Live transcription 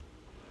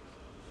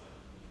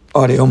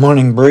Audio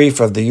morning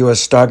brief of the U.S.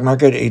 stock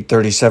market,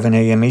 8:37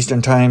 a.m.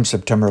 Eastern Time,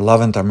 September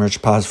 11th. I'm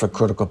Rich Paz for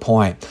Critical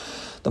Point.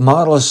 The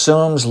model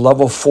assumes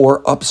level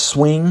 4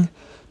 upswing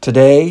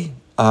today.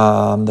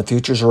 The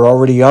futures are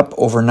already up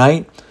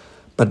overnight,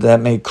 but that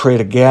may create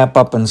a gap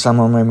up and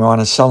someone may want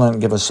to sell it and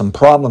give us some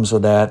problems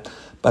with that.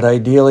 But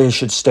ideally, it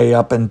should stay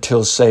up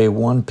until, say,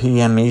 1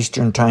 p.m.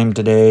 Eastern Time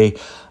today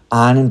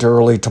on into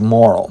early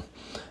tomorrow.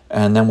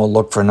 And then we'll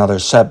look for another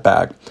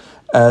setback.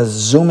 As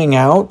zooming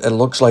out, it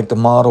looks like the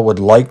model would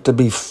like to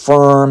be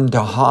firm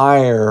to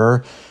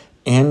higher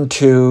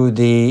into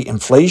the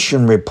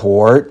inflation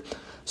report,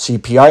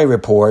 CPI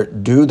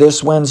report, due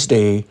this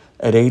Wednesday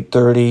at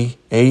 8:30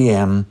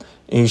 a.m.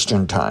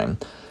 Eastern Time.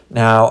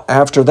 Now,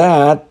 after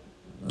that,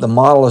 the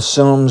model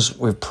assumes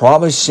we've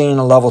probably seen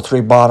a level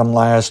 3 bottom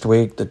last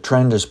week. The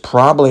trend is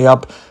probably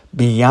up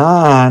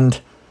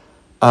beyond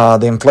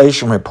the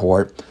inflation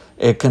report.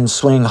 It can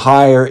swing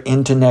higher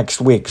into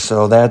next week.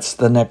 So that's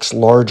the next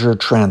larger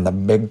trend, the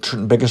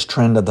biggest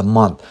trend of the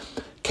month.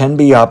 Can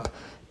be up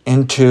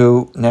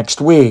into next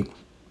week.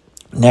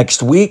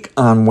 Next week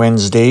on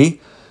Wednesday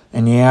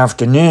in the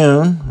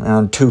afternoon,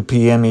 around 2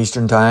 p.m.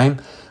 Eastern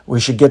Time, we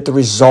should get the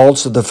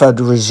results of the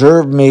Federal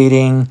Reserve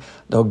meeting.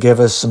 They'll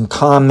give us some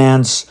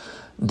comments,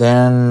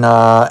 then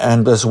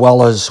and as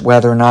well as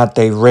whether or not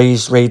they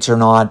raise rates or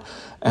not.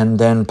 And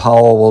then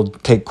Powell will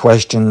take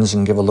questions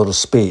and give a little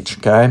speech,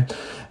 okay?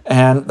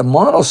 And the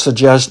model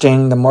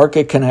suggesting the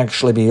market can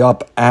actually be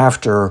up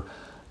after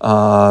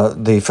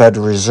the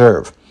Federal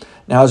Reserve.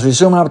 Now, as we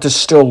zoom out to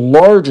still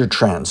larger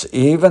trends,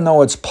 even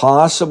though it's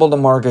possible the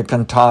market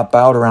can top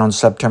out around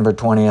September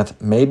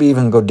 20th, maybe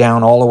even go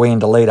down all the way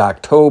into late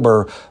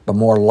October, but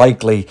more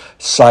likely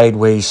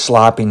sideways,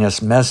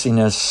 sloppiness,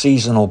 messiness,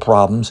 seasonal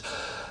problems.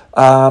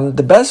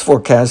 The best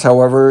forecast,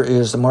 however,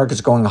 is the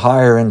market's going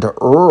higher into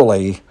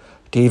early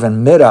to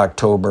even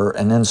mid-October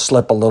and then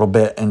slip a little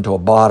bit into a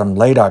bottom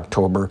late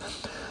October.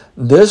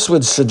 This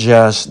would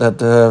suggest that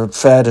the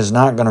Fed is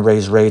not going to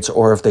raise rates,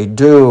 or if they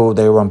do,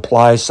 they will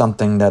imply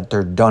something that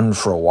they're done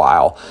for a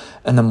while.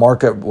 And the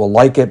market will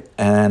like it,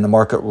 and the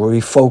market will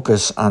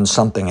refocus on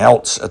something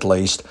else, at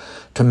least,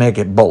 to make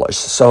it bullish.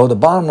 So the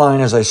bottom line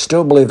is I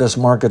still believe this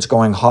market's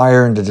going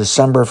higher into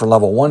December for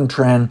level 1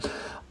 trend.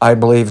 I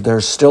believe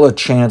there's still a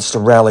chance to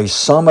rally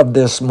some of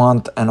this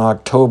month and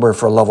October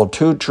for level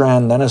 2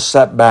 trend, then a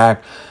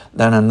setback,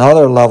 then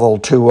another level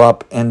 2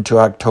 up into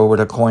October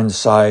to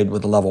coincide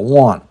with level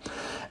 1.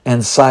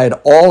 Inside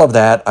all of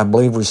that, I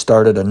believe we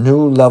started a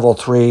new level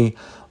 3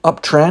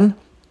 uptrend,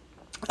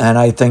 and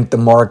I think the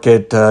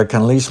market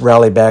can at least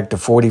rally back to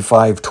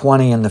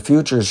 45.20 in the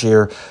futures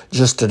here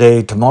just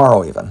today,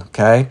 tomorrow even,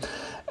 okay?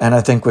 And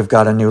I think we've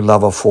got a new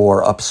level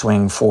 4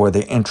 upswing for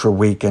the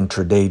intra-week,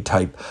 intraday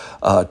type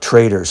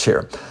traders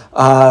here.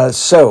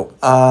 So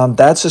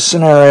that's a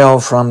scenario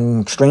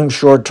from extreme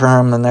short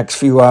term, the next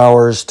few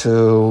hours,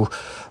 to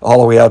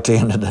all the way out to the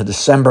end of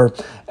December,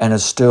 and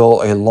it's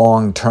still a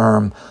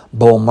long-term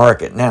bull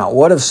market. Now,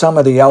 what of some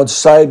of the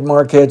outside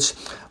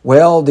markets?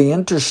 Well, the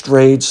interest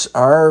rates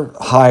are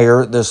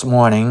higher this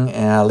morning,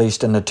 at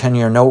least in the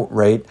 10-year note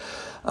rate.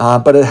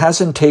 But it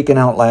hasn't taken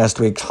out last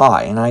week's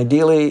high, and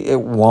ideally it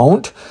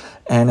won't,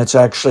 and it's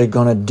actually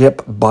going to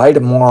dip by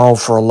tomorrow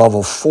for a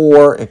level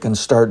 4. It can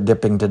start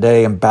dipping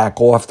today and back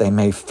off. They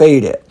may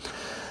fade it.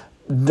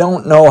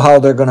 Don't know how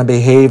they're going to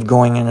behave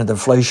going into the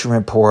inflation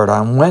report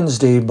on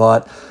Wednesday,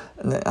 but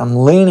I'm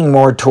leaning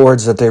more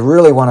towards that they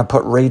really want to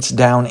put rates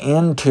down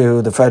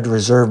into the Federal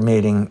Reserve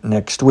meeting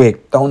next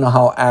week. Don't know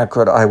how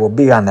accurate I will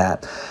be on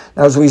that.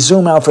 Now, as we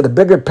zoom out for the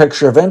bigger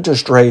picture of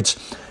interest rates,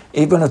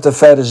 even if the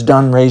Fed is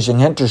done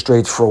raising interest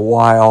rates for a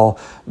while,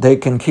 they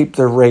can keep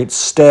their rates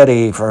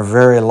steady for a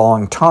very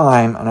long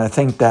time, and I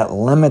think that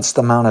limits the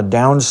amount of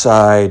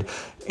downside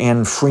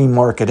in free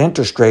market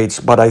interest rates,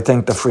 but I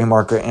think the free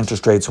market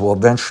interest rates will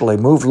eventually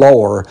move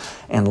lower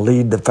and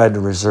lead the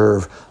Federal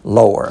Reserve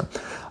lower.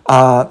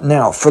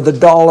 Now, for the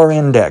dollar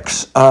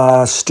index,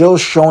 still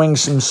showing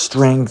some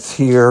strength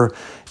here.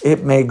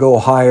 It may go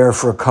higher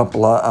for a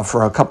couple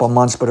of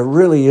months, but it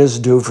really is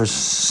due for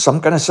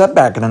some kind of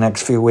setback in the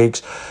next few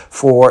weeks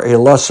for a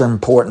lesser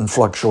important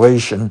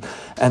fluctuation.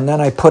 And then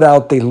I put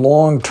out the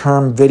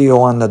long-term video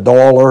on the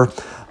dollar.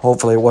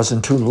 Hopefully it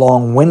wasn't too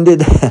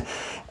long-winded.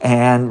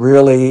 And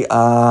really,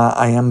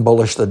 I am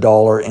bullish the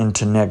dollar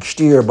into next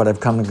year, but I've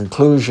come to the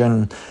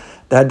conclusion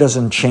that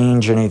doesn't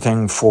change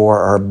anything for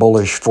our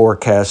bullish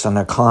forecast on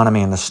the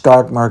economy and the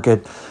stock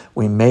market.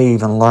 We may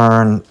even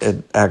learn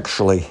it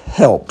actually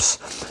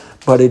helps.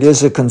 But it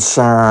is a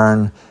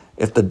concern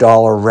if the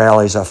dollar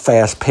rallies at a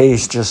fast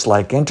pace, just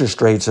like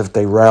interest rates, if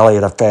they rally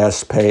at a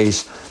fast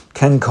pace,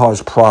 can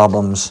cause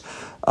problems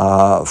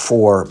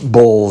for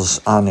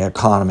bulls on the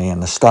economy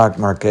and the stock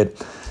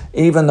market.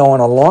 Even though on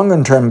a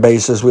longer-term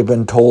basis, we've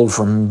been told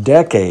for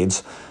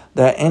decades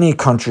that any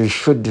country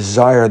should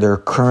desire their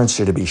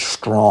currency to be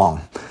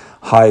strong,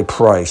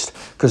 high-priced,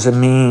 because it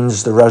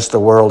means the rest of the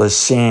world is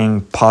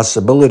seeing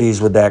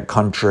possibilities with that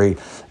country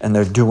and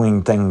they're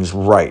doing things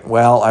right.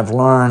 Well, I've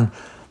learned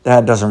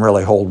that doesn't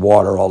really hold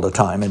water all the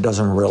time. It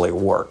doesn't really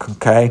work,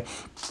 okay?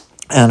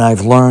 And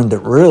I've learned that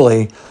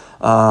really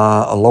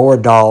a lower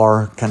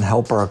dollar can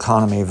help our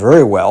economy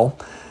very well,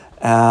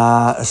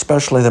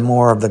 especially the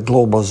more of the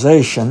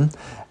globalization.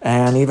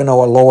 And even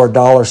though a lower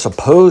dollar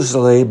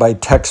supposedly by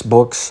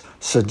textbooks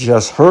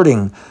suggests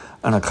hurting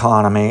an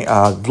economy,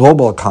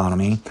 global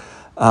economy,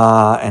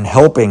 and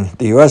helping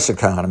the U.S.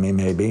 economy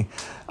maybe,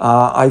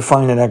 I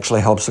find it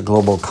actually helps the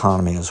global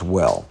economy as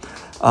well.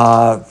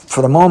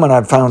 For the moment,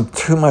 I've found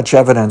too much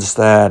evidence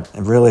that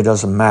it really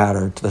doesn't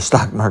matter to the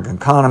stock market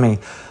economy,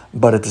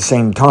 but at the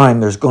same time,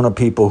 there's going to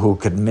be people who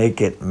could make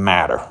it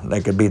matter.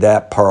 They could be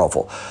that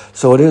powerful.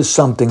 So it is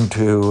something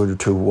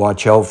to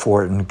watch out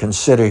for and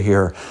consider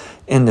here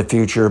in the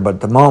future. But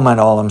at the moment,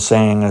 all I'm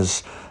saying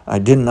is I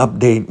didn't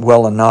update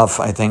well enough,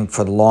 I think,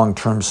 for the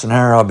long-term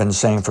scenario. I've been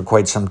saying for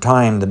quite some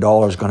time the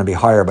dollar is going to be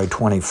higher by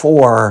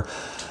 24,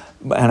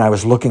 and I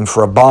was looking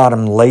for a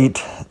bottom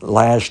late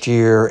last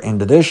year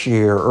into this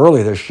year,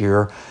 early this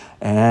year,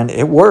 and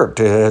it worked.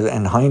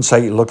 In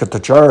hindsight, you look at the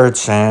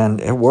charts,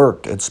 and it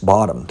worked. It's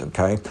bottomed,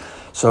 okay?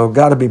 So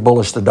got to be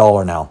bullish the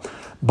dollar now.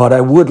 But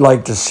I would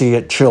like to see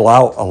it chill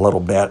out a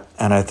little bit,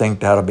 and I think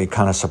that'll be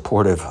kind of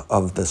supportive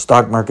of the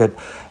stock market.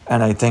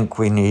 And I think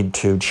we need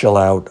to chill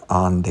out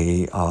on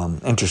the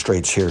interest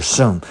rates here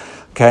soon,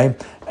 okay?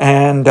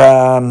 And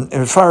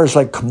as far as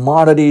like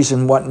commodities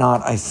and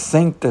whatnot, I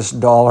think this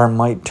dollar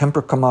might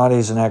temper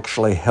commodities and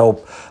actually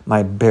help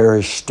my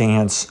bearish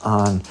stance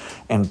on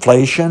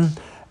inflation.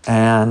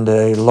 And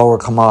lower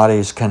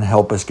commodities can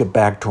help us get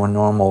back to a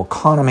normal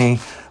economy,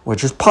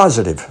 which is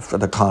positive for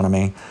the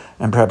economy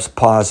and perhaps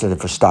positive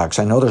for stocks.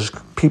 I know there's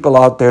people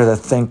out there that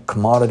think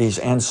commodities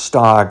and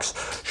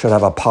stocks should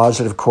have a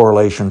positive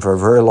correlation for a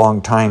very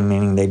long time,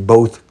 meaning they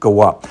both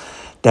go up.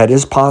 That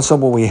is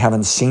possible. We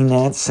haven't seen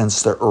that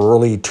since the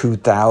early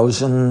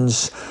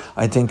 2000s,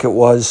 I think it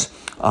was,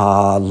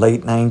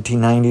 late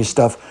 1990s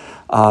stuff.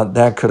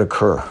 That could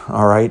occur,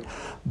 all right?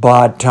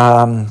 But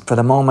for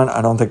the moment,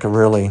 I don't think I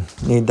really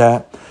need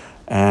that.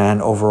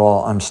 And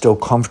overall, I'm still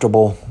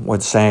comfortable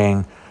with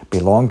saying be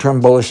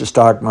long-term bullish the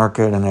stock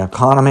market and the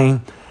economy.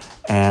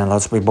 And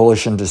let's be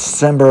bullish in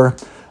December.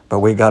 But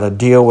we got to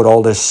deal with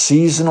all this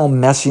seasonal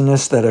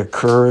messiness that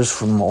occurs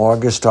from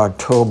August to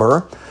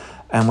October.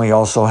 And we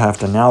also have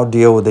to now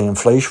deal with the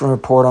inflation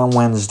report on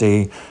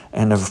Wednesday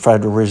and the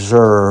Federal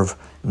Reserve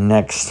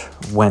next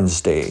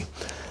Wednesday.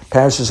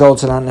 Past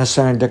results are not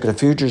necessarily indicative of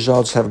future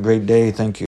results. Have a great day. Thank you.